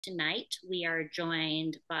Tonight, we are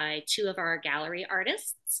joined by two of our gallery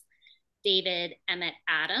artists,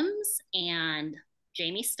 davidemittadams and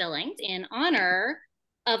Jamey Stillings, in honor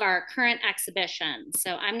of our current exhibition.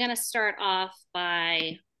 So I'm going to start off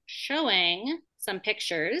by showing some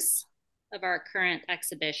pictures of our current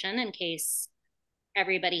exhibition in case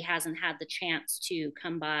everybody hasn't had the chance to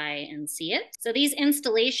come by and see it. So these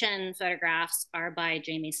installation photographs are by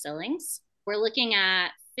Jamey Stillings. We're looking at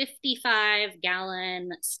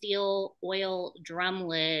 55-gallon steel oil drum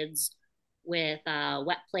lids with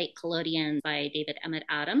wet plate collodions by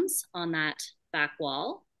davidemittadams on that back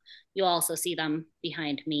wall. You'll also see them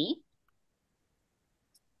behind me.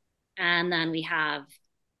 And then we have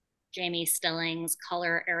Jamey Stillings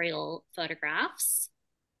color aerial photographs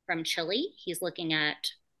from Chile. He's looking at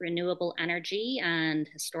renewable energy and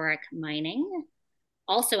historic mining,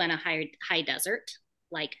 also in a high desert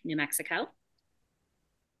like New Mexico.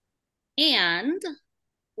 And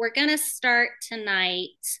we're going to start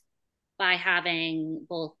tonight by having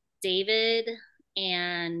both David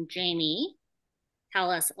and Jamey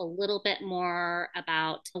tell us a little bit more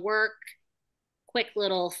about the work. Quick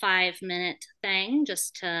little 5-minute thing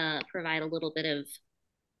just to provide a little bit of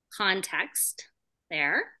context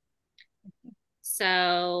there.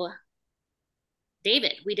 So,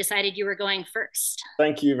 David, we decided you were going first.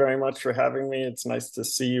 Thank you very much for having me. It's nice to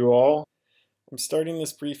see you all. I'm starting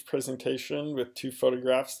this brief presentation with two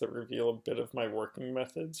photographs that reveal a bit of my working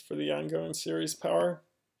methods for the ongoing series Power.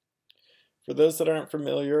 For those that aren't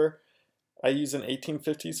familiar, I use an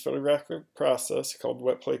 1850s photographic process called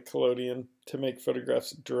wet plate collodion to make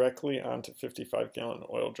photographs directly onto 55-gallon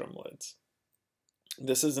oil drum lids.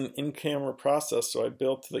 This is an in-camera process, so I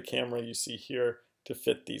built the camera you see here to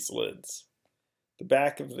fit these lids. The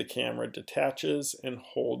back of the camera detaches and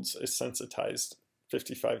holds a sensitized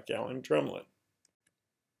 55-gallon drum lid.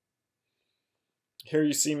 Here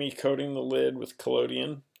you see me coating the lid with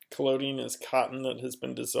collodion. Collodion is cotton that has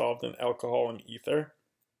been dissolved in alcohol and ether,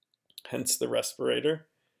 hence the respirator.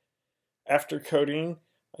 After coating,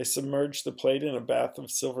 I submerge the plate in a bath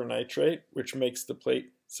of silver nitrate, which makes the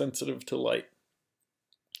plate sensitive to light.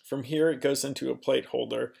 From here, it goes into a plate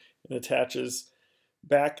holder and attaches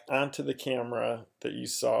back onto the camera that you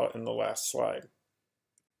saw in the last slide.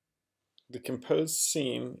 The composed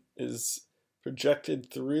scene is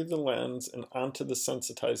projected through the lens and onto the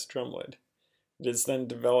sensitized drum lid. It is then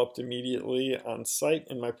developed immediately on site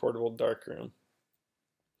in my portable darkroom.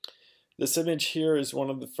 This image here is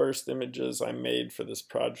one of the first images I made for this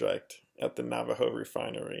project at the Navajo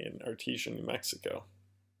refinery in Artesia, New Mexico.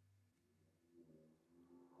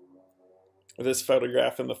 This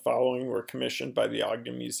photograph and the following were commissioned by the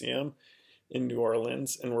Ogden Museum in New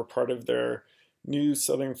Orleans and were part of their new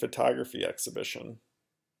Southern Photography exhibition.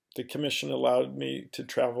 The commission allowed me to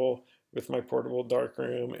travel with my portable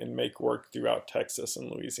darkroom and make work throughout Texas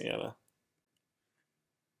and Louisiana.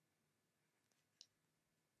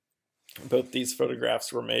 Both these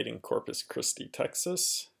photographs were made in Corpus Christi,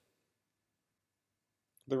 Texas.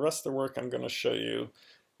 The rest of the work I'm going to show you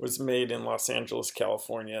was made in Los Angeles,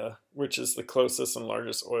 California, which is the closest and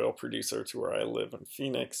largest oil producer to where I live in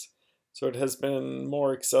Phoenix, so it has been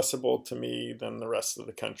more accessible to me than the rest of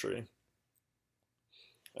the country.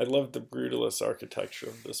 I love the brutalist architecture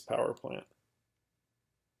of this power plant.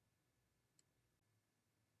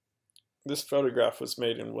 This photograph was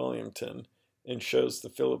made in Williamton and shows the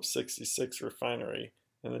Phillips 66 refinery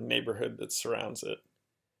and the neighborhood that surrounds it.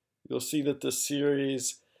 You'll see that this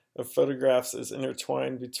series of photographs is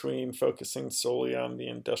intertwined between focusing solely on the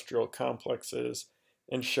industrial complexes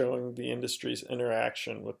and showing the industry's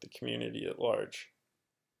interaction with the community at large.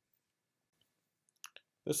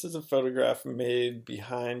 This is a photograph made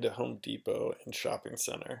behind a Home Depot and shopping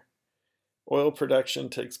center. Oil production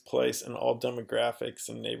takes place in all demographics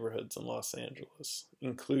and neighborhoods in Los Angeles,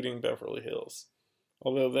 including Beverly Hills,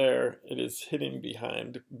 although there it is hidden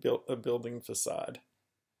behind a building facade.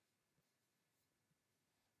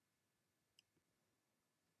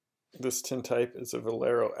 This tintype is a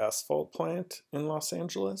Valero asphalt plant in Los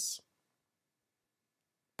Angeles.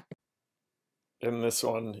 And this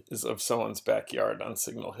one is of someone's backyard on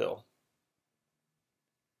Signal Hill.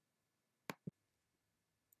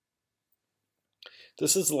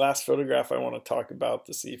 This is the last photograph I want to talk about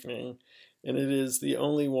this evening, and it is the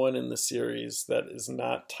only one in the series that is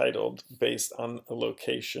not titled based on a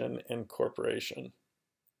location and corporation.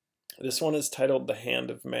 This one is titled The Hand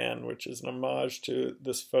of Man, which is an homage to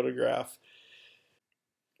this photograph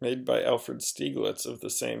made by Alfred Stieglitz of the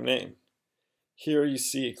same name. Here you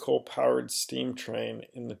see a coal-powered steam train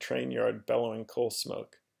in the train yard bellowing coal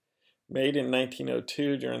smoke. Made in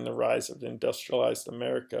 1902 during the rise of industrialized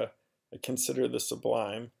America, I consider the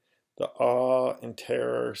sublime. The awe and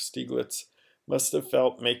terror Stieglitz must have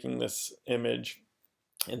felt making this image,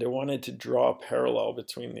 and I wanted to draw a parallel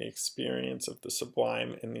between the experience of the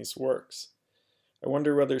sublime and these works. I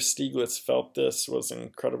wonder whether Stieglitz felt this was an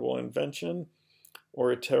incredible invention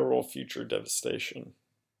or a terrible future devastation.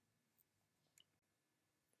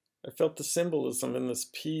 I felt the symbolism in this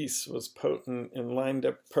piece was potent and lined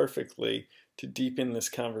up perfectly to deepen this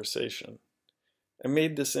conversation. I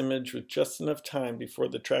made this image with just enough time before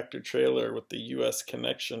the tractor trailer with the U.S.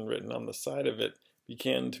 connection written on the side of it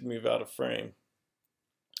began to move out of frame.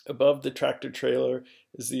 Above the tractor trailer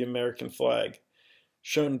is the American flag,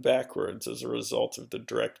 shown backwards as a result of the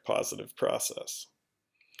direct positive process.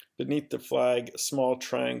 Beneath the flag, a small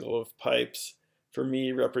triangle of pipes, for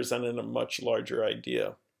me, represented a much larger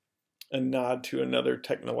idea, a nod to another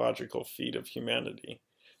technological feat of humanity,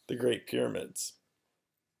 the Great Pyramids.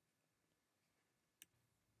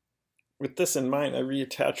 With this in mind, I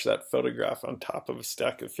reattached that photograph on top of a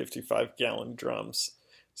stack of 55-gallon drums,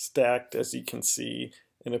 stacked, as you can see,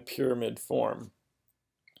 in a pyramid form.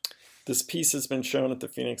 This piece has been shown at the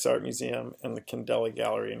Phoenix Art Museum and the Candela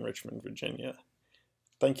Gallery in Richmond, Virginia.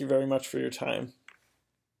 Thank you very much for your time.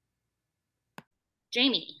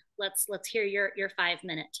 Jamey, let's hear your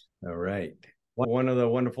 5-minute. All right. One of the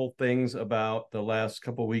wonderful things about the last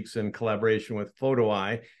couple of weeks in collaboration with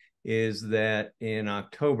PhotoEye is that in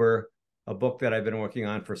October, a book that I've been working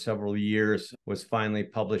on for several years was finally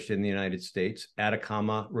published in the United States,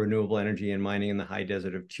 Atacama, Renewable Energy and Mining in the High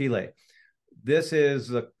Desert of Chile. This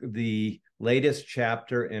is the latest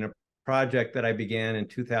chapter in a project that I began in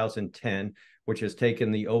 2010, which has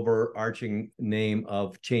taken the overarching name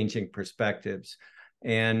of Changing Perspectives.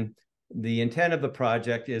 And the intent of the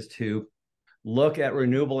project is to look at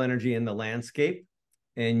renewable energy in the landscape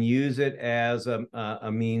and use it as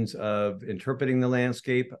a means of interpreting the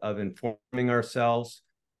landscape, of informing ourselves,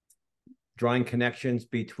 drawing connections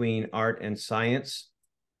between art and science.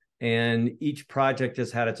 And each project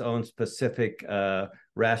has had its own specific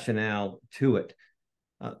rationale to it.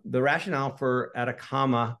 The rationale for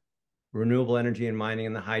Atacama, Renewable Energy and Mining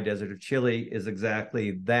in the High Desert of Chile, is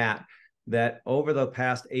exactly that over the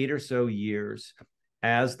past 8 or so years,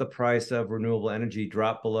 as the price of renewable energy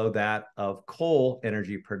dropped below that of coal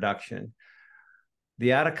energy production,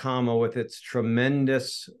 the Atacama, with its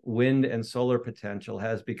tremendous wind and solar potential,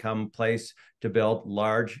 has become a place to build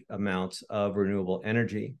large amounts of renewable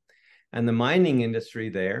energy. And the mining industry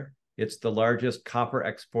there, it's the largest copper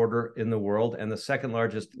exporter in the world and the second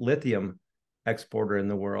largest lithium exporter in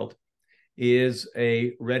the world, is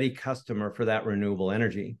a ready customer for that renewable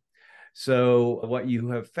energy. So what you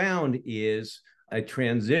have found is a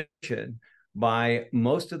transition by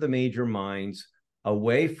most of the major mines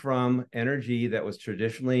away from energy that was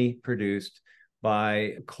traditionally produced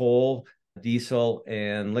by coal, diesel,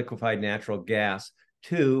 and liquefied natural gas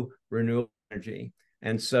to renewable energy.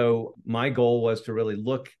 And so my goal was to really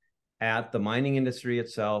look at the mining industry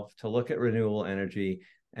itself, to look at renewable energy,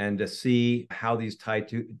 and to see how these tie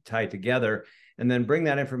together, and then bring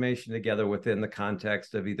that information together within the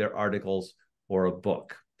context of either articles or a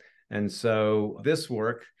book. And so this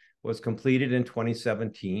work was completed in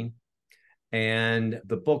 2017, and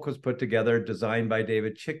the book was put together, designed by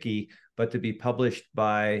David Chicke, but to be published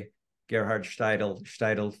by Gerhard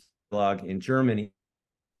Steidl blog in Germany.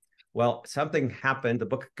 Well, something happened. The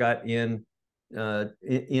book got in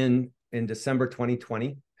December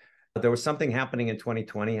 2020. There was something happening in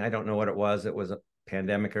 2020. I don't know what it was. It was a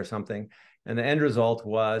pandemic or something. And the end result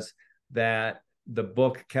was that the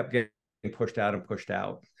book kept getting pushed out and pushed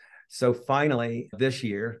out. So finally, this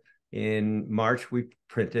year, in March, we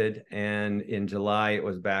printed, and in July, it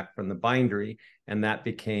was back from the bindery, and that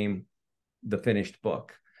became the finished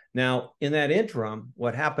book. Now, in that interim,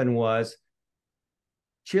 what happened was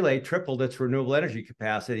Chile tripled its renewable energy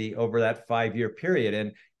capacity over that 5-year period.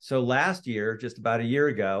 And so last year, just about a year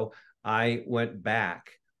ago, I went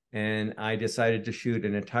back and I decided to shoot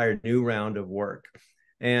an entire new round of work.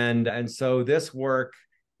 And so this work,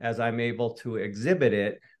 as I'm able to exhibit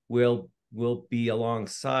it, will be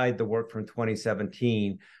alongside the work from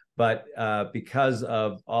 2017. But because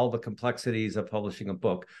of all the complexities of publishing a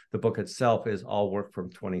book, the book itself is all work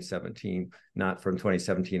from 2017, not from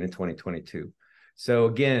 2017 and 2022. So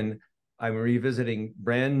again, I'm revisiting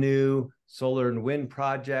brand new solar and wind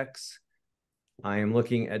projects. I am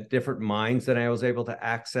looking at different mines that I was able to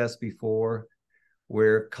access before.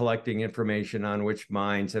 We're collecting information on which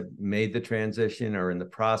mines have made the transition or in the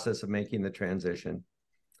process of making the transition.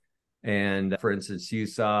 And for instance, you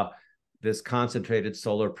saw this concentrated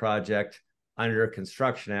solar project. under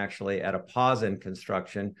construction, actually at a pause in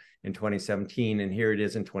construction in 2017. And here it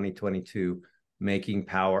is in 2022, making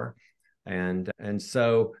power. And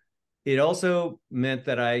so it also meant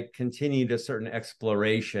that I continued a certain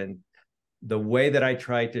exploration. The way that I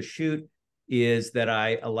try to shoot is that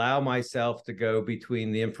I allow myself to go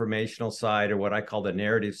between the informational side, or what I call the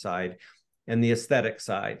narrative side, and the aesthetic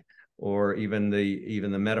side, or even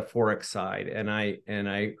the metaphoric side. And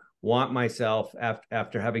I want myself,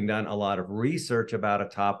 after having done a lot of research about a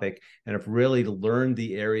topic and have really learned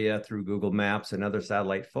the area through Google Maps and other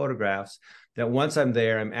satellite photographs, that once I'm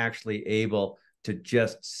there, I'm actually able to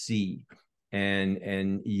just see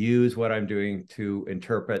and use what I'm doing to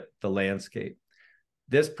interpret the landscape.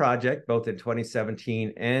 This project, both in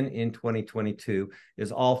 2017 and in 2022,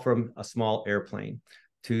 is all from a small airplane,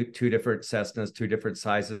 two different Cessnas, two different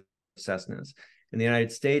sizes of Cessnas. In the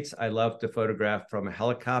United States, I love to photograph from a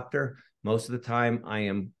helicopter. Most of the time, I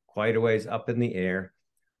am quite a ways up in the air,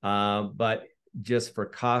 but just for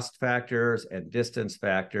cost factors and distance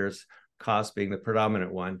factors, cost being the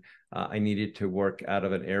predominant one, I needed to work out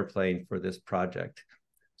of an airplane for this project.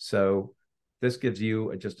 So this gives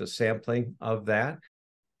you just a sampling of that.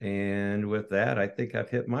 And with that, I think I've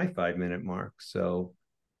hit my 5-minute mark. So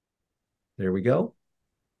there we go.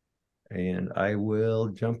 And I will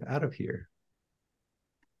jump out of here.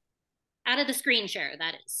 Out of the screen share,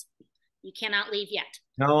 that is. You cannot leave yet.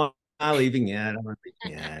 No, I'm not leaving yet. I'm not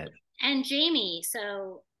leaving yet. And Jamey,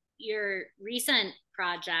 so your recent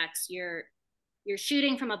projects, you're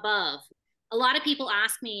shooting from above. A lot of people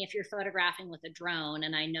ask me if you're photographing with a drone,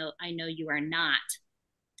 and I know you are not.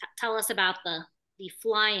 Tell us about the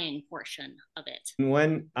flying portion of it.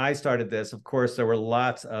 When I started this, of course, there were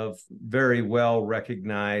lots of very well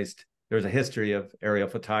recognized. There's a history of aerial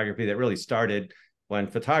photography that really started when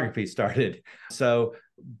photography started. So,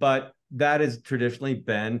 but that has traditionally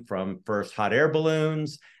been from first hot air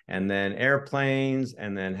balloons, and then airplanes,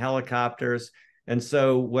 and then helicopters. And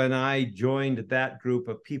so when I joined that group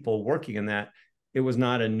of people working in that, it was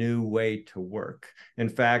not a new way to work. In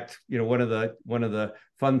fact, one of the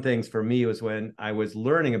fun things for me was when I was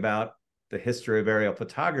learning about the history of aerial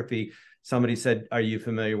photography, somebody said, "Are you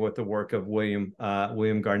familiar with the work of William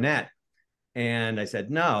Garnett?" And I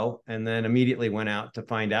said, "No." And then immediately went out to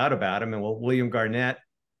find out about him. And well, William Garnett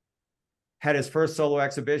had his first solo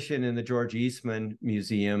exhibition in the George Eastman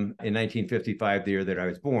Museum in 1955, the year that I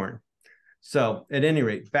was born. So at any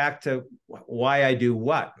rate, back to why I do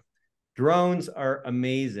what. Drones are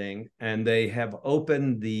amazing, and they have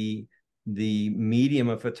opened the medium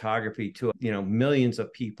of photography to millions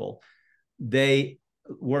of people. They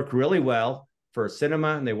work really well for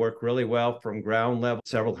cinema, and they work really well from ground level,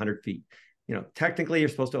 several hundred feet. Technically, you're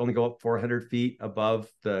supposed to only go up 400 feet above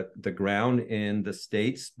the ground in the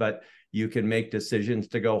States, but you can make decisions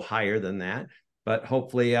to go higher than that. But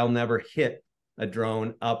hopefully, I'll never hit a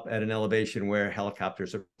drone up at an elevation where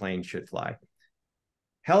helicopters or planes should fly.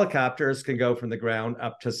 Helicopters can go from the ground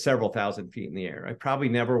up to several thousand feet in the air. I probably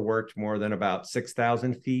never worked more than about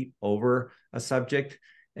 6,000 feet over a subject.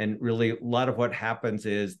 And really, a lot of what happens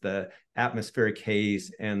is the atmospheric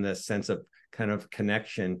haze and the sense of kind of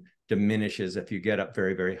connection diminishes if you get up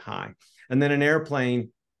very, very high. And then an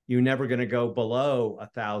airplane, you're never going to go below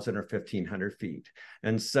 1,000 or 1,500 feet.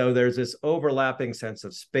 And so there's this overlapping sense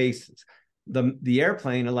of spaces. The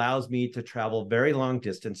airplane allows me to travel very long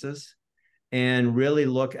distances and really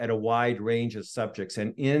look at a wide range of subjects.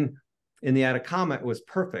 And in the Atacama, it was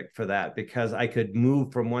perfect for that because I could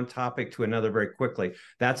move from one topic to another very quickly.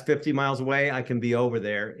 That's 50 miles away. I can be over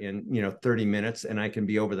there in 30 minutes, and I can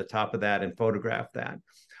be over the top of that and photograph that.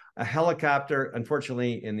 A helicopter,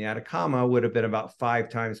 unfortunately, in the Atacama would have been about 5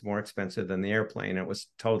 times more expensive than the airplane. It was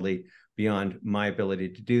totally beyond my ability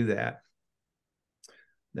to do that.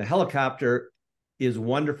 The helicopter is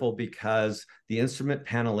wonderful because the instrument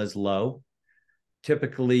panel is low.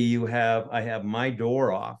 Typically, I have my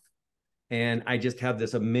door off, and I just have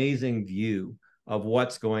this amazing view of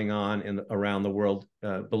what's going on around the world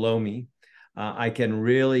below me. I can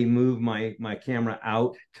really move my camera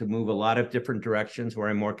out to move a lot of different directions where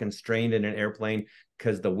I'm more constrained in an airplane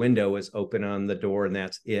because the window is open on the door, and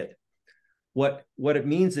that's it. What it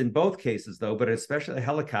means in both cases, though, but especially a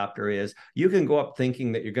helicopter, is you can go up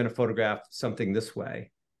thinking that you're going to photograph something this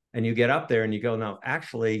way, and you get up there and you go, no,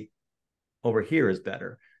 actually, over here is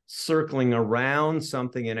better. Circling around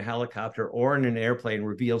something in a helicopter or in an airplane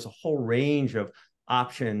reveals a whole range of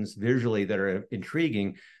options visually that are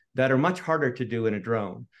intriguing, that are much harder to do in a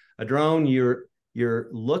drone. A drone, you're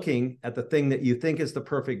looking at the thing that you think is the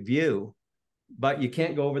perfect view, but you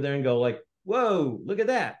can't go over there and go like, whoa, look at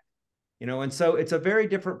that. And so it's a very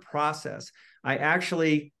different process. I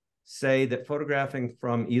actually say that photographing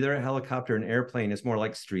from either a helicopter or an airplane is more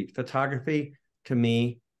like street photography to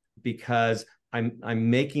me, because I'm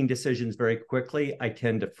making decisions very quickly. I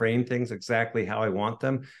tend to frame things exactly how I want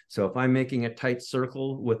them. So if I'm making a tight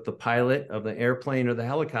circle with the pilot of the airplane or the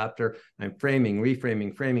helicopter, I'm framing,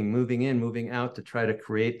 reframing, framing, moving in, moving out to try to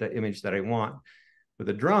create the image that I want. With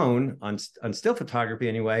a drone, on still photography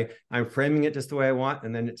anyway, I'm framing it just the way I want,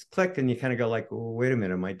 and then it's click, and you kind of go like, oh, wait a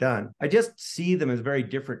minute, am I done? I just see them as very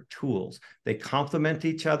different tools. They complement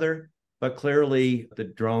each other, but clearly the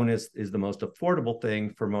drone is the most affordable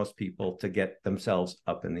thing for most people to get themselves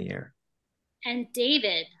up in the air. And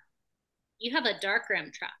David, you have a darkroom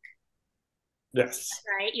truck, Yes.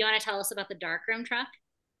 right? You want to tell us about the darkroom truck?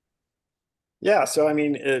 Yeah, so I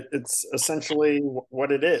mean, it's essentially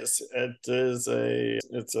what it is.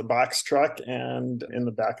 It's a box truck, and in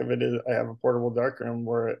the back of it is I have a portable darkroom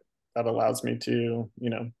that allows me to,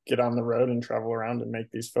 get on the road and travel around and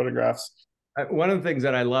make these photographs. One of the things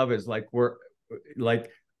that I love is I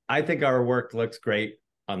think our work looks great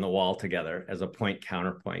on the wall together as a point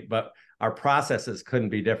counterpoint, but our processes couldn't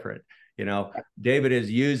be different. David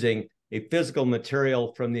is using a physical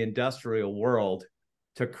material from the industrial world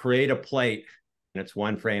to create a plate, and it's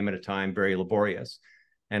one frame at a time, very laborious.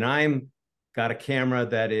 And I'm got a camera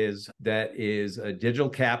that is a digital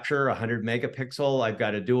capture, 100 megapixel. I've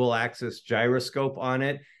got a dual axis gyroscope on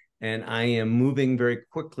it, and I am moving very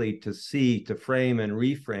quickly to frame and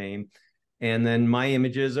reframe. And then my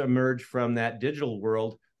images emerge from that digital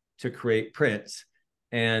world to create prints,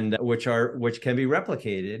 and which can be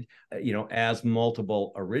replicated, as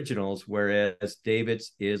multiple originals, whereas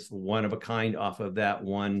David's is one of a kind off of that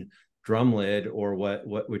one drum lid or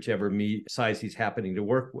whichever size he's happening to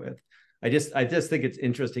work with. I just think it's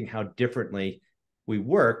interesting how differently we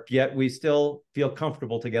work, yet we still feel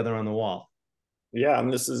comfortable together on the wall. Yeah,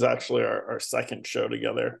 and this is actually our second show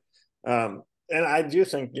together. And I do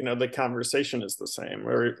think, the conversation is the same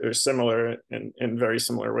or similar in very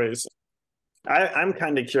similar ways. I'm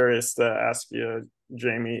kind of curious to ask you,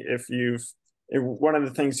 Jamey, one of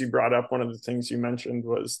the things you brought up, one of the things you mentioned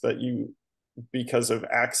was that because of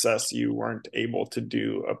access, you weren't able to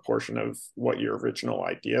do a portion of what your original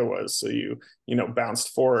idea was. So you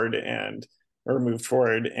bounced forward or moved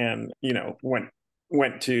forward and,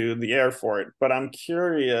 went to the air for it. But I'm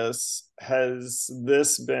curious, has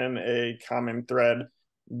this been a common thread?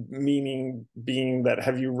 Meaning being that,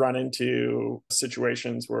 have you run into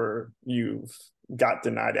situations where you've got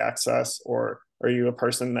denied access, or are you a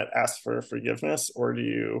person that asks for forgiveness, or do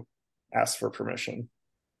you ask for permission?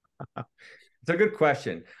 It's a good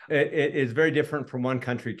question. It is very different from one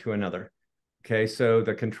country to another. Okay, so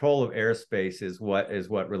the control of airspace is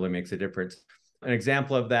what really makes a difference. An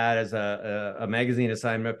example of that is a magazine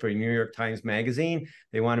assignment for New York Times Magazine.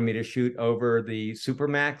 They wanted me to shoot over the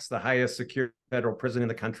Supermax, the highest secure federal prison in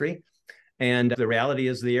the country. And the reality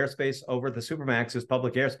is the airspace over the Supermax is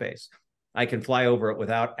public airspace. I can fly over it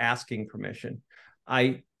without asking permission.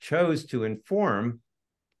 I chose to inform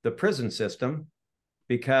the prison system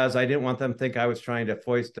because I didn't want them to think I was trying to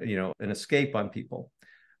foist, an escape on people.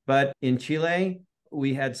 But in Chile,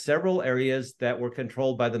 we had several areas that were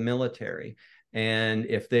controlled by the military. And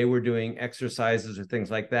if they were doing exercises or things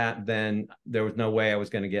like that, then there was no way I was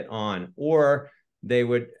going to get on. Or they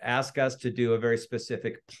would ask us to do a very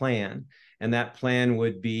specific plan. And that plan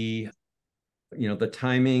would be, the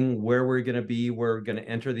timing, where we're going to be, where we're going to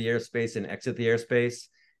enter the airspace and exit the airspace.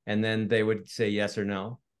 And then they would say yes or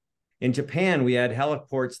no. In Japan, we had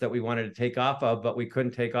heliports that we wanted to take off of, but we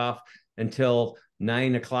couldn't take off until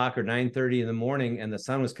 9 o'clock or 9:30 in the morning, and the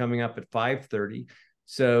sun was coming up at 5:30.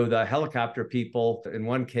 So the helicopter people, in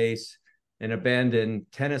one case, an abandoned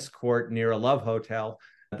tennis court near a love hotel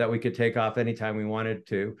that we could take off anytime we wanted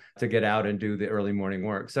to get out and do the early morning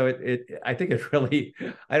work. So I think it really,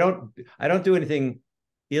 I don't do anything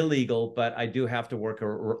illegal, but I do have to work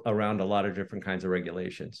around a lot of different kinds of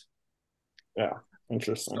regulations. Yeah,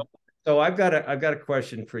 interesting. So I've got a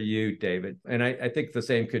question for you, David, and I think the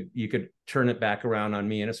same you could turn it back around on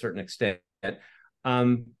me in a certain extent.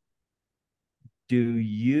 Do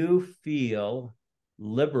you feel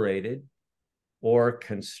liberated or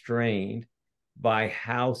constrained by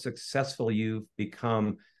how successful you've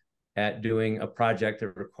become at doing a project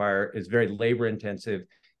that is very labor intensive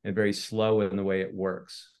and very slow in the way it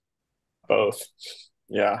works? Both.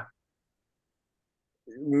 Yeah.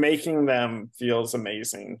 Making them feels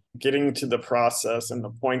amazing. Getting to the process and the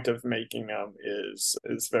point of making them is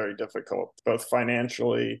very difficult, both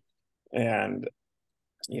financially and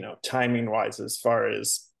timing wise, as far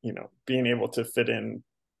as being able to fit in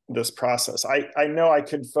this process. I know I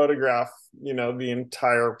could photograph the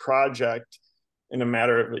entire project in a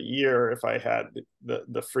matter of a year if I had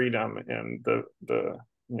the freedom and the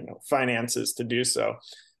finances to do so.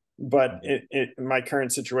 But my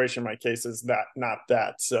current situation, my case is that not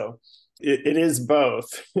that. So it is both.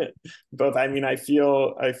 Both. I mean, I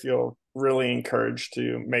feel really encouraged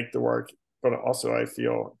to make the work, but also I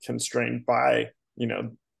feel constrained by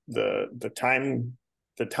the time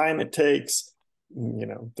it takes,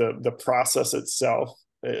 the process itself.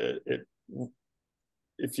 If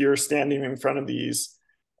you're standing in front of these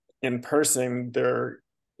in person, they're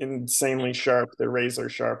insanely sharp. They're razor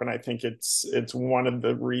sharp, and I think it's one of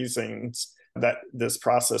the reasons that this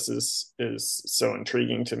process is so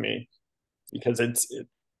intriguing to me, because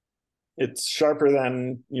it's sharper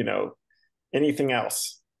than anything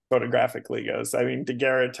else photographically goes. I mean,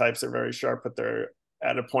 daguerreotypes are very sharp, but they're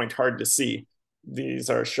at a point hard to see. These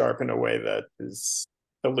are sharp in a way that is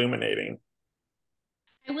illuminating.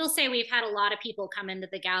 I will say we've had a lot of people come into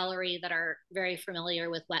the gallery that are very familiar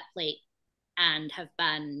with wet plate and have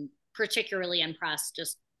been particularly impressed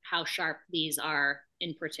just how sharp these are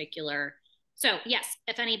in particular. So yes,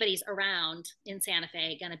 if anybody's around in Santa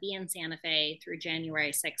Fe, going to be in Santa Fe through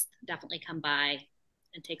January 6th, definitely come by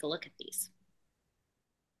and take a look at these.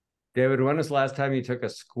 David, when was the last time you took a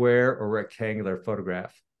square or rectangular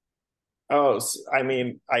photograph? Oh, I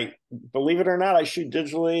mean, I believe it or not, I shoot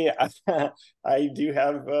digitally. I do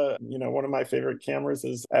have, one of my favorite cameras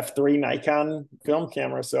is F3 Nikon film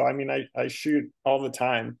camera. So, I mean, I shoot all the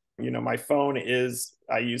time. My phone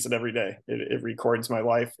I use it every day. It records my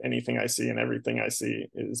life. Anything I see and everything I see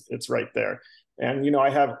it's right there. And,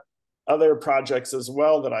 I have other projects as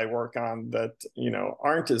well that I work on that,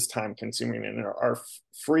 aren't as time consuming and are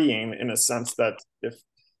freeing, in a sense that if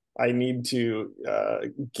I need to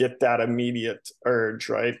get that immediate urge,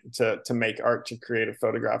 right, to make art, to create a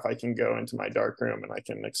photograph, I can go into my dark room and I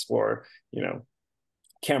can explore,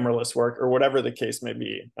 cameraless work or whatever the case may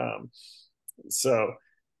be. So,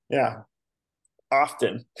 yeah,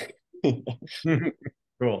 often.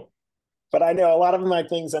 Cool. But I know a lot of my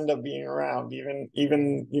things end up being around,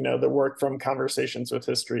 even the work from Conversations with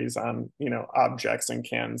Histories on objects and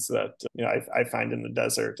cans that I find in the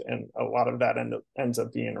desert, and a lot of that ends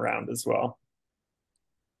up being around as well.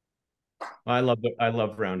 I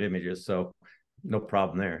love round images, so no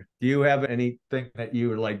problem there. Do you have anything that you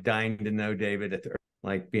were like dying to know, David,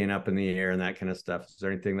 like being up in the air and that kind of stuff? Is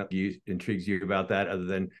there anything that intrigues you about that, other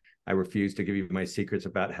than I refuse to give you my secrets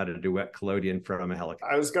about how to do wet collodion from a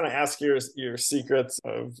helicopter? I was going to ask your secrets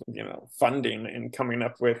of funding and coming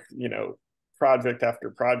up with project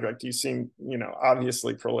after project. You seem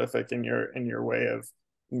obviously prolific in your way of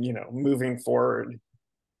moving forward.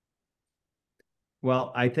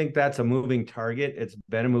 Well, I think that's a moving target. It's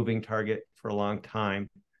been a moving target for a long time.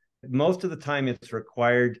 Most of the time, it's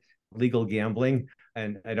required legal gambling,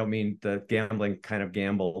 and I don't mean the gambling kind of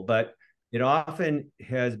gamble, but it often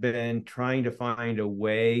has been trying to find a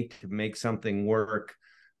way to make something work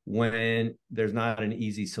when there's not an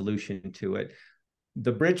easy solution to it.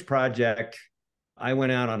 The bridge project, I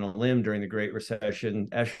went out on a limb during the Great Recession.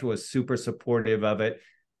 Esh was super supportive of it,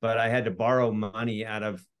 but I had to borrow money out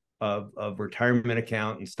of retirement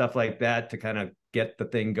account and stuff like that to kind of get the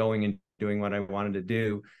thing going and doing what I wanted to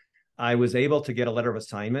do. I was able to get a letter of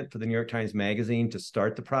assignment for the New York Times Magazine to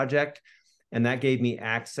start the project. And that gave me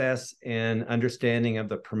access and understanding of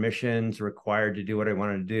the permissions required to do what I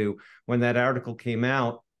wanted to do. When that article came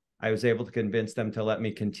out, I was able to convince them to let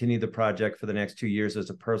me continue the project for the next 2 years as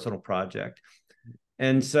a personal project.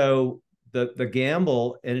 And so the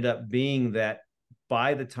gamble ended up being that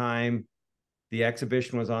by the time the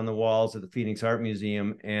exhibition was on the walls of the Phoenix Art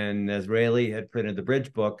Museum and Nazreli had printed the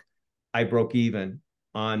bridge book, I broke even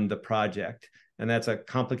on the project. And that's a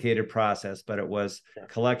complicated process, but it was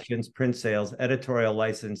collections, print sales, editorial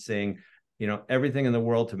licensing, everything in the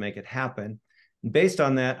world to make it happen. And based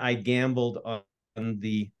on that, I gambled on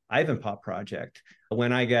the Ivanpah project.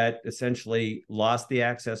 When I got essentially lost the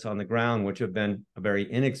access on the ground, which have been a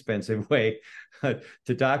very inexpensive way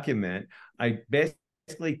to document, I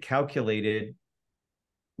basically calculated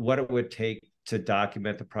what it would take to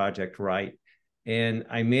document the project right. And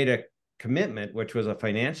I made a commitment, which was a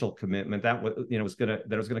financial commitment that was going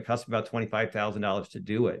to cost me about $25,000 to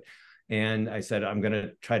do it. And I said, I'm going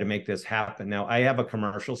to try to make this happen. Now, I have a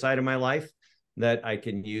commercial side of my life that I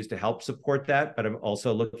can use to help support that, but I'm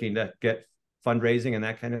also looking to get fundraising and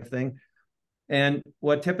that kind of thing. And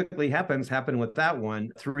what typically happened with that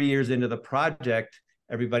one, 3 years into the project,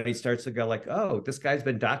 everybody starts to go like, oh, this guy's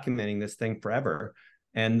been documenting this thing forever.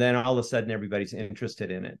 And then all of a sudden, everybody's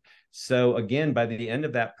interested in it. So again, by the end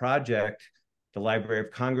of that project, the Library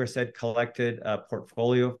of Congress had collected a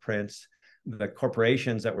portfolio of prints. the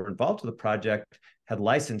corporations that were involved with the project had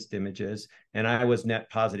licensed images, and I was net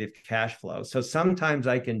positive cash flow. So sometimes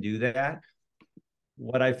I can do that.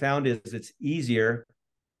 What I found is it's easier.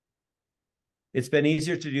 It's been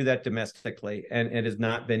easier to do that domestically, and it has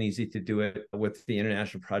not been easy to do it with the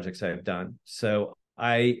international projects I've done. So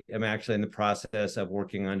I am actually in the process of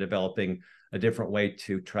working on developing a different way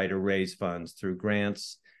to try to raise funds through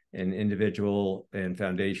grants and individual and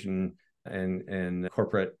foundation and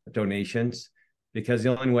corporate donations, because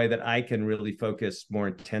the only way that I can really focus more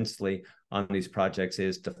intensely on these projects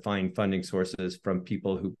is to find funding sources from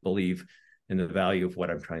people who believe in the value of what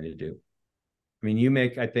I'm trying to do. I mean, you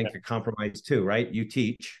make, I think, a compromise too, right? You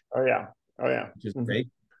teach. Oh, yeah. Oh, yeah. Which is great.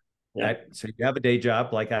 Yeah. So you have a day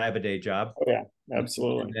job, like I have a day job. Oh, yeah,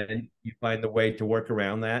 absolutely. And then you find the way to work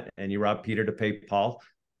around that, and you rob Peter to pay Paul.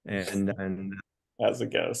 And as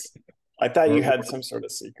it goes. I thought you had some sort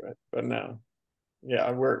of secret, but no. Yeah,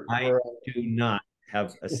 I do not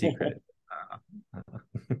have a secret.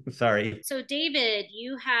 Sorry. So, David,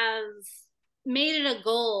 you have made it a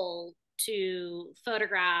goal to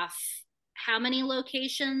photograph how many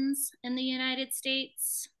locations in the United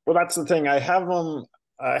States? Well, that's the thing. I have them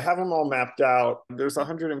all mapped out. There's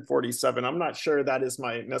 147. I'm not sure that is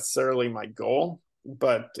necessarily my goal,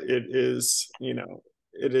 but it is,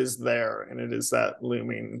 it is there, and it is that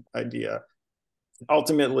looming idea.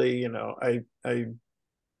 Ultimately, I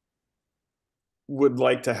would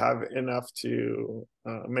like to have enough to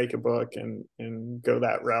make a book and go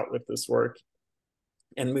that route with this work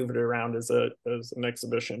and move it around as an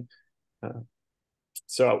exhibition.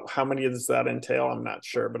 So how many does that entail? I'm not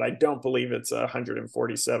sure, but I don't believe it's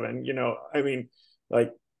 147. I mean,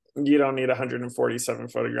 like, you don't need 147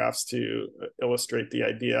 photographs to illustrate the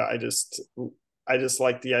idea. I just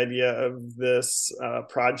like the idea of this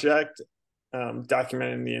project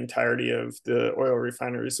documenting the entirety of the oil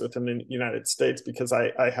refineries within the United States, because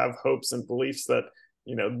I have hopes and beliefs that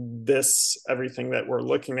everything that we're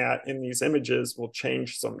looking at in these images will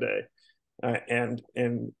change someday. And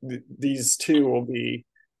these two will be,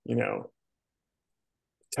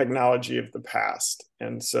 technology of the past,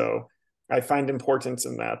 and so I find importance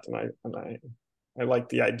in that, and I like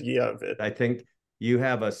the idea of it. I think you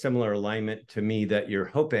have a similar alignment to me, that you're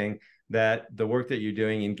hoping that the work that you're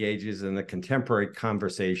doing engages in the contemporary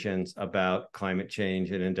conversations about climate change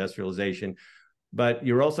and industrialization, but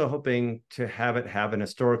you're also hoping to have it have an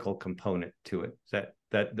historical component to it.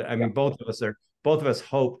 I mean, both of us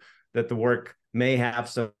hope that the work may have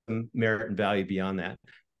some merit and value beyond that.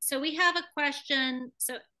 So we have a question.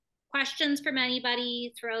 So questions from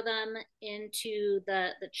anybody, throw them into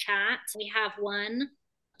the chat. We have one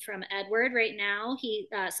from Edward right now.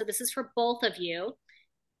 So this is for both of you.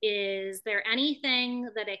 Is there anything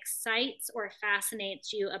that excites or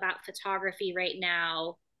fascinates you about photography right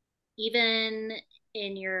now, even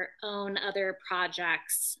in your own other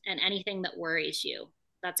projects, and anything that worries you?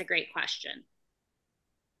 That's a great question.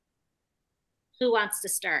 Who wants to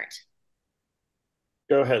start?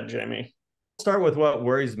 Go ahead, Jamey. Start with what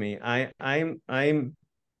worries me. I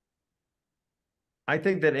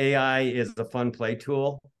think that AI is a fun play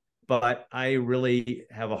tool, but I really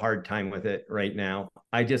have a hard time with it right now.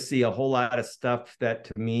 I just see a whole lot of stuff that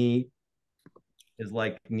to me is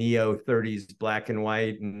like neo 30s black and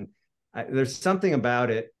white, and there's something about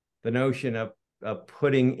it, the notion of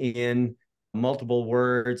putting in multiple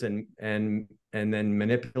words and then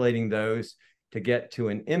manipulating those to get to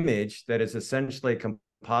an image that is essentially a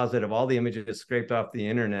composite of all the images scraped off the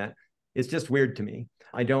internet. It's just weird to me.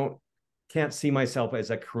 Can't see myself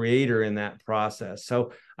as a creator in that process.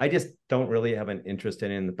 So I just don't really have an interest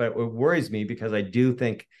in it. But it worries me because I do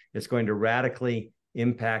think it's going to radically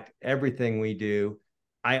impact everything we do.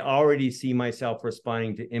 I already see myself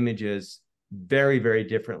responding to images very, very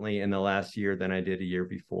differently in the last year than I did a year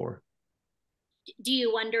before. Do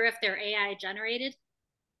you wonder if they're AI generated?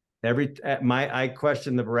 I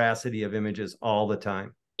question the veracity of images all the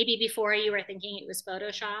time. Maybe before you were thinking it was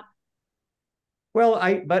Photoshop? Well,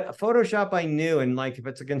 but Photoshop I knew, and like if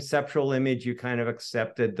it's a conceptual image, you kind of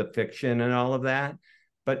accepted the fiction and all of that.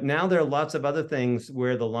 But now there are lots of other things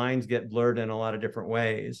where the lines get blurred in a lot of different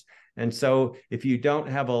ways. And so if you don't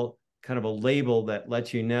have a kind of a label that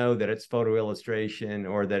lets you know that it's photo illustration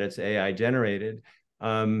or that it's AI generated,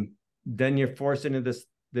 then you're forced into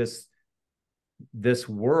this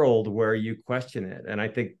world where you question it. And I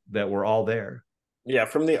think that we're all there. Yeah,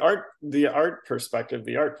 from the art perspective,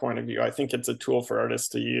 the art point of view, I think it's a tool for artists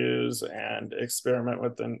to use and experiment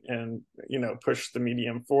with and push the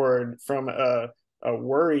medium forward. From a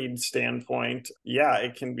worried standpoint, yeah,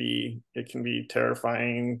 it can be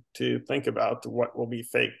terrifying to think about what will be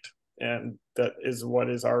faked and that is what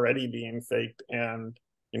is already being faked. And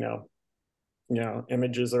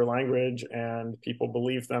images are language, and people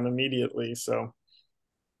believe them immediately. So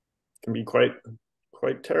it can be quite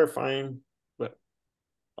terrifying, but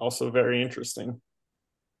also very interesting.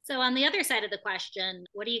 So on the other side of the question,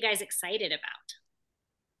 what are you guys excited about?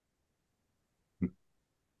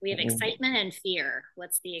 We have excitement and fear.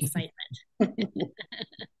 What's the excitement?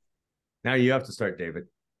 Now you have to start, David.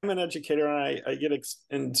 I'm an educator, and I get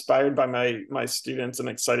inspired by my students and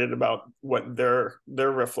excited about what their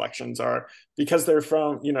reflections are, because they're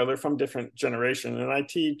from different generations, and I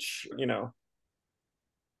teach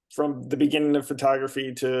from the beginning of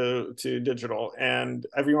photography to digital, and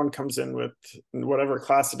everyone comes in with whatever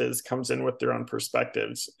class it is, comes in with their own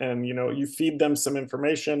perspectives, and you feed them some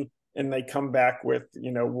information and they come back with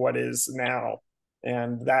what is now,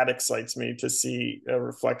 and that excites me to see a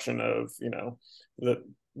reflection of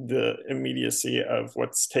the immediacy of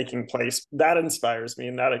what's taking place. That inspires me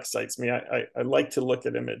and that excites me. I like to look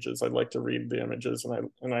at images. I like to read the images,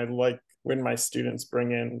 and I like when my students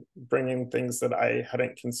bring in things that I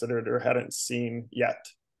hadn't considered or hadn't seen yet.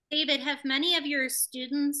 David, have many of your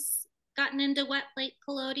students gotten into wet plate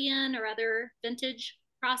collodion or other vintage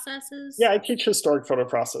processes? Yeah, I teach historic photo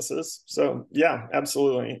processes. So yeah,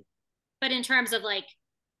 absolutely. But in terms of like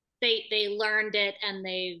they learned it and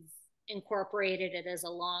they've incorporated it as a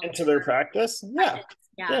long into their practice. Yeah.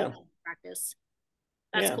 Practice.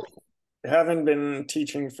 That's cool. I haven't been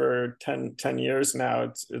teaching for 10 years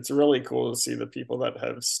now. It's really cool to see the people that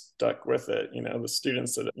have stuck with it, the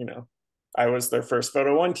students that I was their first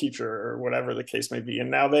photo one teacher or whatever the case may be,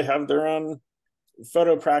 and now they have their own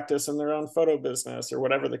photo practice and their own photo business or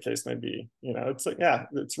whatever the case may be. It's like, yeah,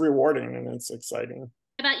 it's rewarding and it's exciting.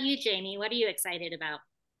 How about you, Jamey? What are you excited about?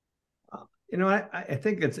 I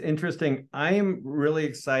think it's interesting. I am really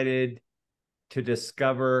excited to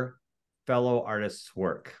discover fellow artists'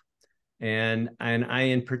 work. And I,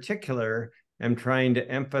 in particular, am trying to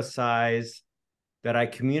emphasize that I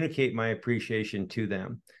communicate my appreciation to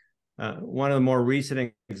them. One of the more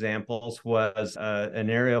recent examples was an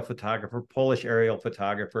aerial photographer, Polish aerial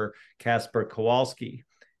photographer, Kasper Kowalski.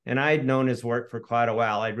 And I'd known his work for quite a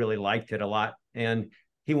while. I'd really liked it a lot. And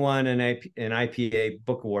he won an IPA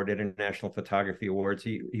book award, International Photography Awards.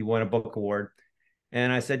 He won a book award.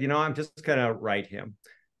 And I said, I'm just going to write him.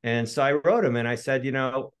 And so I wrote him and I said,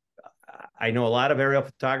 I know a lot of aerial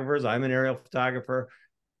photographers. I'm an aerial photographer.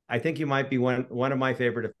 I think you might be one of my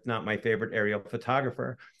favorite, if not my favorite, aerial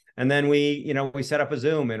photographer. And then we set up a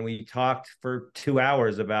Zoom and we talked for 2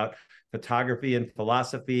 hours about photography and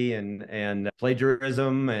philosophy and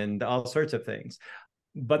plagiarism and all sorts of things.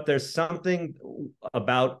 But there's something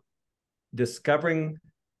about discovering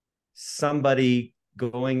somebody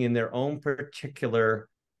going in their own particular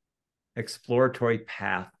exploratory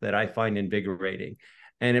path that I find invigorating.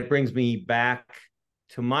 And it brings me back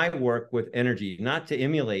to my work with energy, not to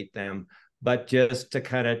emulate them, but just to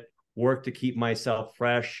kind of work to keep myself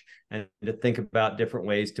fresh and to think about different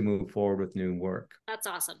ways to move forward with new work. That's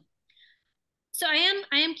awesome. So I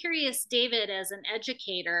am curious, David, as an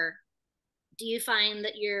educator, do you find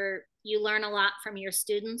that you learn a lot from your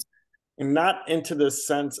students? Not into the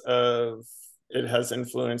sense of it has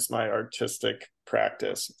influenced my artistic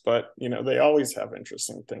practice, but they always have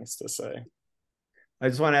interesting things to say. I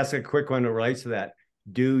just want to ask a quick one that relates to that.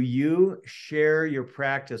 Do you share your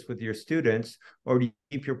practice with your students, or do you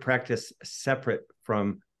keep your practice separate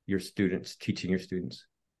from your students, teaching your students?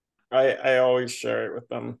 I always share it with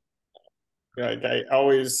them. Like I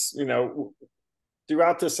always,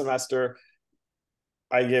 throughout the semester,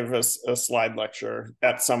 I give a slide lecture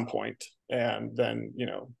at some point. And then,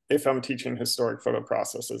 if I'm teaching historic photo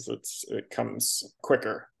processes, it comes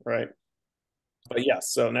quicker, right? But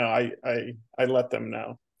yes, so no, I let them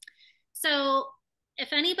know. So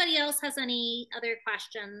if anybody else has any other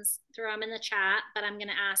questions, throw them in the chat, but I'm going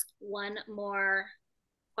to ask one more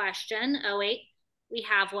question. Oh, wait, we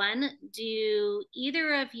have one. Do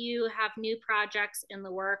either of you have new projects in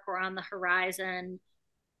the work or on the horizon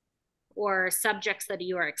or subjects that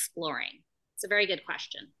you are exploring? It's a very good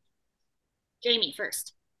question. Jamey,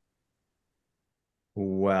 first.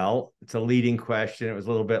 Well, it's a leading question. It was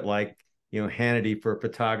a little bit like, Hannity for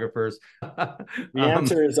photographers. The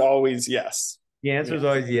answer is always yes. The answer is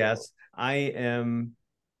always yes. I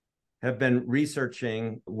have been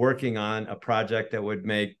working on a project that would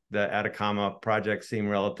make the Atacama project seem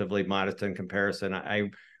relatively modest in comparison.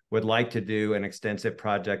 I would like to do an extensive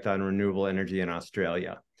project on renewable energy in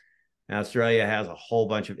Australia. And Australia has a whole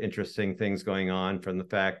bunch of interesting things going on, from the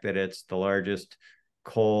fact that it's the largest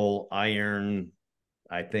coal, iron,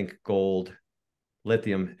 I think gold,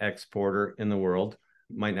 lithium exporter in the world.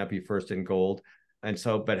 might not be first in gold. And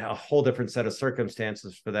so, but a whole different set of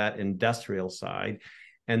circumstances for that industrial side.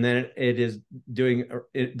 And then it is doing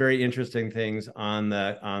very interesting things on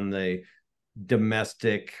the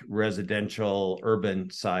domestic, residential,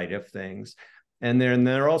 urban side of things. And then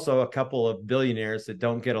there are also a couple of billionaires that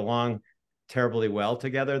don't get along terribly well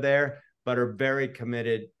together there, but are very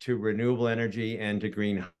committed to renewable energy and to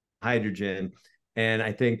green hydrogen. And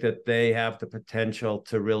I think that they have the potential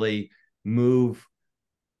to really move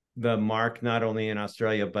the mark, not only in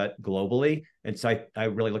Australia, but globally. And so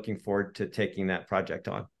I'm really looking forward to taking that project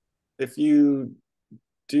on. If you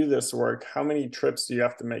do this work, how many trips do you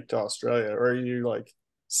have to make to Australia? Or you like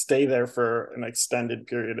stay there for an extended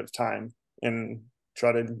period of time and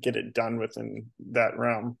try to get it done within that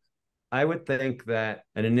realm? I would think that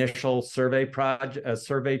an initial survey project, a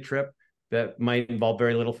survey trip that might involve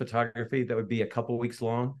very little photography, that would be a couple weeks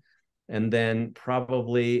long. And then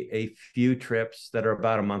probably a few trips that are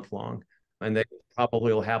about a month long. And they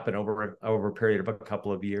probably will happen over a period of a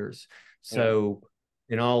couple of years. So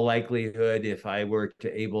in all likelihood, if I were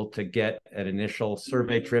to able to get an initial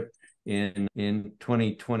survey trip in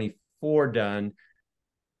 2024 done,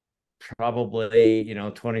 probably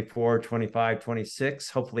 24, 25, 26,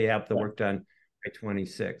 hopefully have the work done by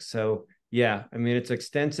 26. So yeah, I mean, it's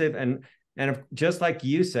extensive. And just like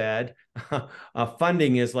you said,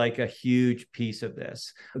 funding is like a huge piece of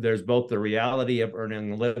this. There's both the reality of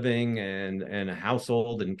earning a living and a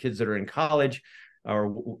household and kids that are in college, or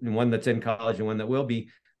one that's in college and one that will be.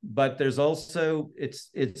 But there's also, it's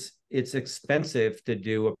expensive to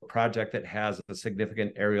do a project that has a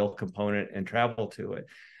significant aerial component and travel to it.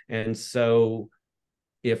 And so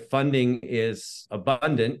if funding is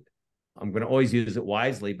abundant, I'm going to always use it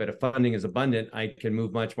wisely, but if funding is abundant, I can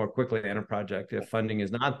move much more quickly on a project. If funding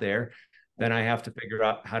is not there, then I have to figure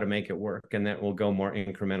out how to make it work, and that will go more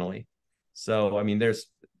incrementally. So, I mean,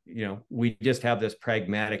 we just have this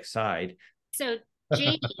pragmatic side. So,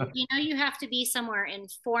 Jamey, you have to be somewhere in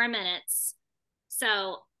 4 minutes.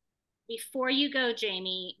 So before you go,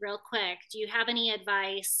 Jamey, real quick, do you have any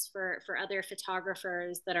advice for other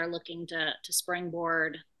photographers that are looking to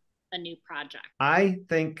springboard a new project? I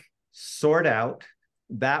think sort out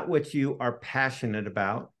that which you are passionate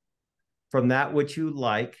about from that which you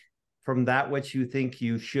like, from that which you think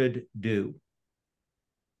you should do.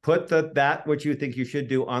 Put that which you think you should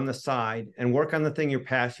do on the side and work on the thing you're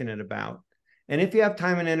passionate about. And if you have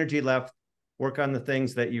time and energy left, work on the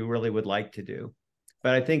things that you really would like to do.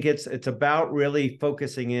 But I think it's about really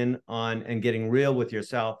focusing in on and getting real with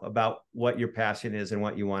yourself about what your passion is and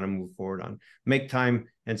what you want to move forward on. Make time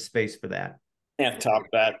and space for that. Can't top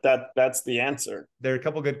that. That's the answer. There are a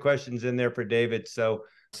couple good questions in there for David. So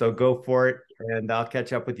go for it, and I'll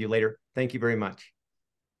catch up with you later. Thank you very much.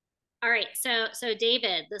 All right. So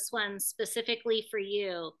David, this one's specifically for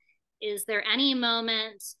you. Is there any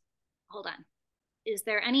moment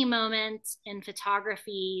in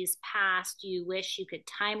photography's past you wish you could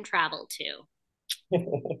time travel to?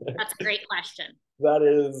 That's a great question.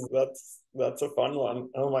 That's a fun one.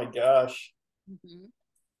 Oh my gosh. Mm-hmm.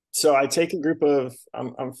 So I take a group of,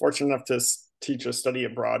 I'm fortunate enough to teach a study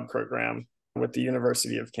abroad program with the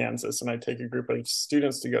University of Kansas. And I take a group of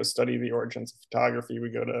students to go study the origins of photography. We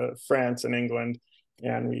go to France and England,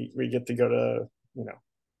 and we get to go to,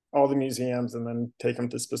 all the museums, and then take them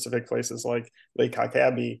to specific places like Lake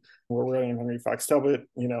Abbey, where William Henry Fox Talbot,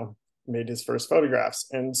 made his first photographs.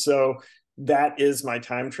 And so that is my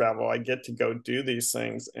time travel. I get to go do these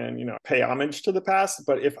things and, pay homage to the past.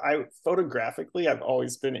 But if photographically, I've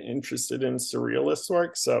always been interested in surrealist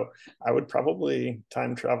work. So I would probably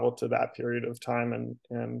time travel to that period of time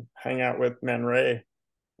and hang out with Man Ray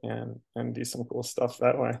and do some cool stuff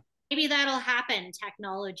that way. Maybe that'll happen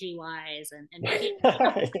technology wise and yeah,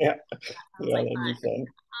 that'd be fun.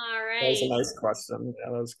 All right. That was a nice question. Yeah,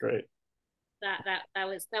 that was great.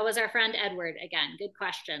 That was our friend Edward again. Good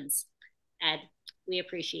questions, Ed. We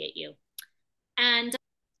appreciate you. And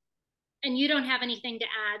you don't have anything to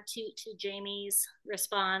add to Jamey's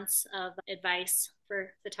response of advice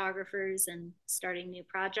for photographers and starting new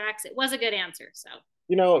projects? It was a good answer. So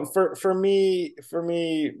for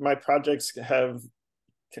me, my projects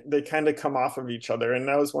they kind of come off of each other. And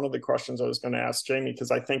that was one of the questions I was going to ask Jamey,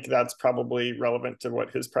 because I think that's probably relevant to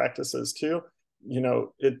what his practice is too.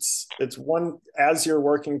 It's one, as you're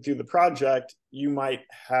working through the project, you might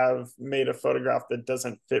have made a photograph that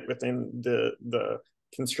doesn't fit within the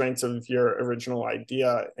constraints of your original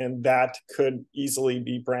idea. And that could easily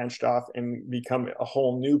be branched off and become a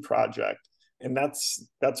whole new project. And that's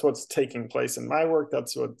what's taking place in my work.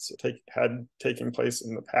 That's what's had taken place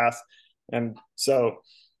in the past. And so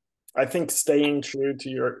I think staying true to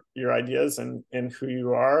your ideas and who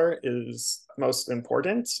you are is most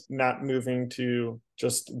important, not moving to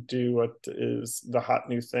just do what is the hot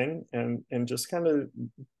new thing, and just kind of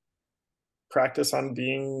practice on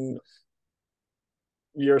being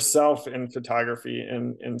yourself in photography,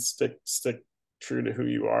 and stick true to who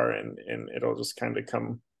you are, and it'll just kind of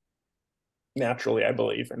come naturally, I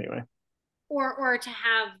believe, anyway. Or to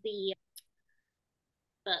have the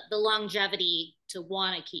longevity to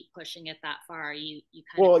want to keep pushing it that far. You kind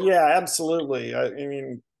of Well, yeah, absolutely. I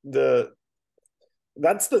mean, the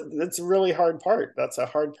that's a really hard part. That's a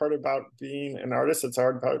hard part about being an artist. It's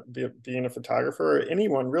hard about being a photographer, or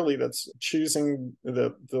anyone really that's choosing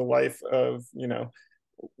the life of,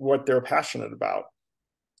 what they're passionate about,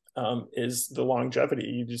 is the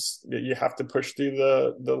longevity. You have to push through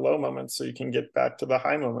the low moments so you can get back to the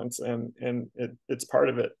high moments, and it's part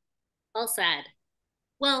of it. well said.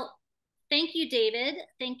 Well, thank you, David.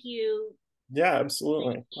 Thank you. Yeah,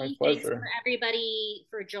 absolutely. My Thanks for pleasure. everybody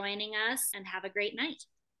for joining us, and have a great night.